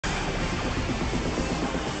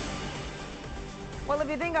Well, if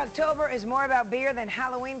you think October is more about beer than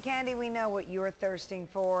Halloween candy, we know what you're thirsting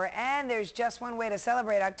for. And there's just one way to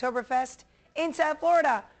celebrate Oktoberfest in South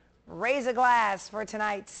Florida. Raise a glass for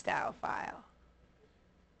tonight's Style File.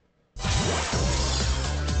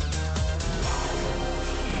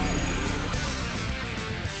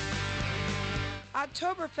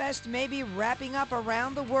 Oktoberfest may be wrapping up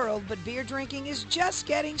around the world, but beer drinking is just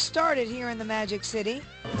getting started here in the Magic City.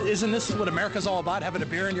 Isn't this what America's all about, having a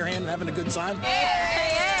beer in your hand and having a good time? Yay!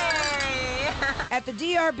 At the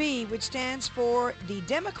DRB, which stands for the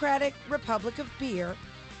Democratic Republic of Beer,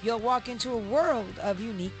 you'll walk into a world of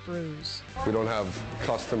unique brews. We don't have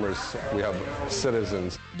customers, we have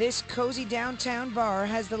citizens. This cozy downtown bar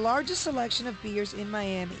has the largest selection of beers in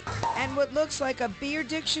Miami, and what looks like a beer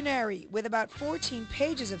dictionary with about 14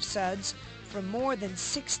 pages of suds from more than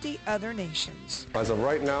 60 other nations. As of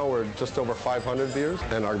right now, we're just over 500 beers,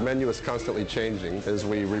 and our menu is constantly changing as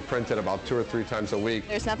we reprint it about 2 or 3 times a week.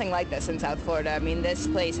 There's nothing like this in South Florida. I mean, this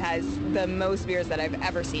place has the most beers that I've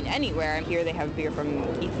ever seen anywhere. And here they have beer from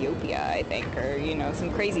Ethiopia, I think, or, you know,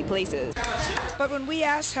 some crazy places. But when we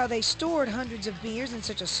asked how they stored hundreds of beers in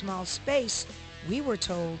such a small space, we were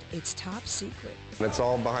told it's top secret. And it's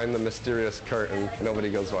all behind the mysterious curtain. Nobody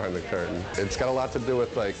goes behind the curtain. It's got a lot to do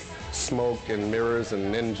with, like, smoke and mirrors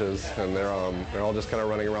and ninjas, and they're all just kind of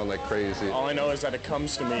running around like crazy. All I know is that it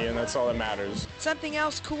comes to me, and that's all that matters. Something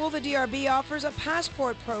else cool, the DRB offers a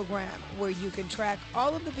passport program where you can track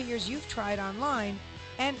all of the beers you've tried online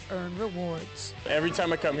and earn rewards. Every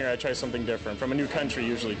time I come here, I try something different, from a new country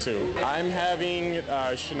usually too. I'm having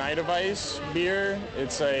Schneiderweiss beer.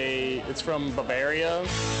 It's from Bavaria.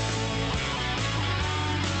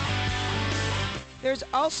 There's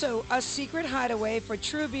also a secret hideaway for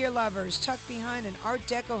true beer lovers tucked behind an Art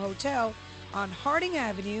Deco hotel on Harding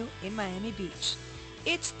Avenue in Miami Beach.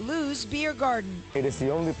 It's Lou's Beer Garden. It is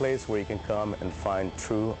the only place where you can come and find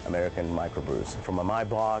true American microbrews. From a My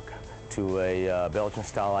Block to a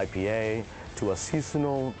Belgian-style IPA to a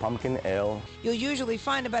seasonal pumpkin ale. You'll usually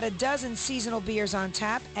find about a dozen seasonal beers on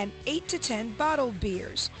tap and 8 to 10 bottled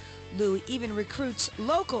beers. Lou even recruits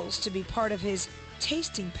locals to be part of his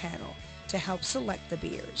tasting panel to help select the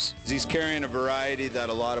beers. He's carrying a variety that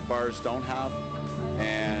a lot of bars don't have,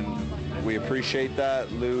 and we appreciate that.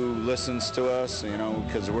 Lou listens to us, you know,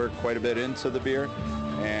 because we're quite a bit into the beer,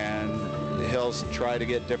 and he'll try to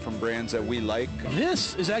get different brands that we like.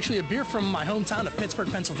 This is actually a beer from my hometown of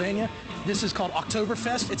Pittsburgh, Pennsylvania. This is called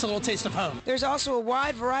Oktoberfest. It's a little taste of home. There's also a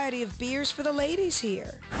wide variety of beers for the ladies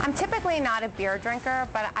here. I'm typically not a beer drinker,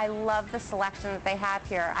 but I love the selection that they have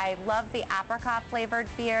here. I love the apricot flavored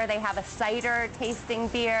beer. They have a cider tasting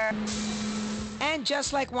beer. And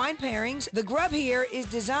just like wine pairings, the grub here is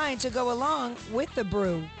designed to go along with the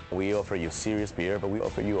brew. We offer you serious beer, but we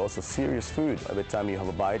offer you also serious food. Every time you have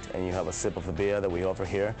a bite and you have a sip of the beer that we offer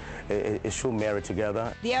here, it should marry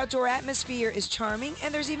together. The outdoor atmosphere is charming,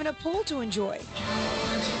 and there's even a pool to enjoy.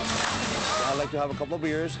 I like to have a couple of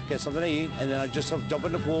beers, get something to eat, and then I just jump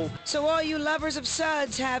in the pool. So all you lovers of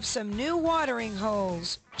suds have some new watering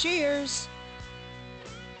holes. Cheers!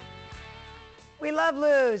 We love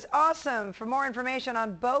Lou's. Awesome. For more information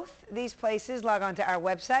on both these places, log on to our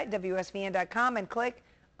website, WSVN.com, and click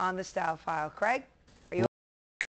on the Style File. Craig?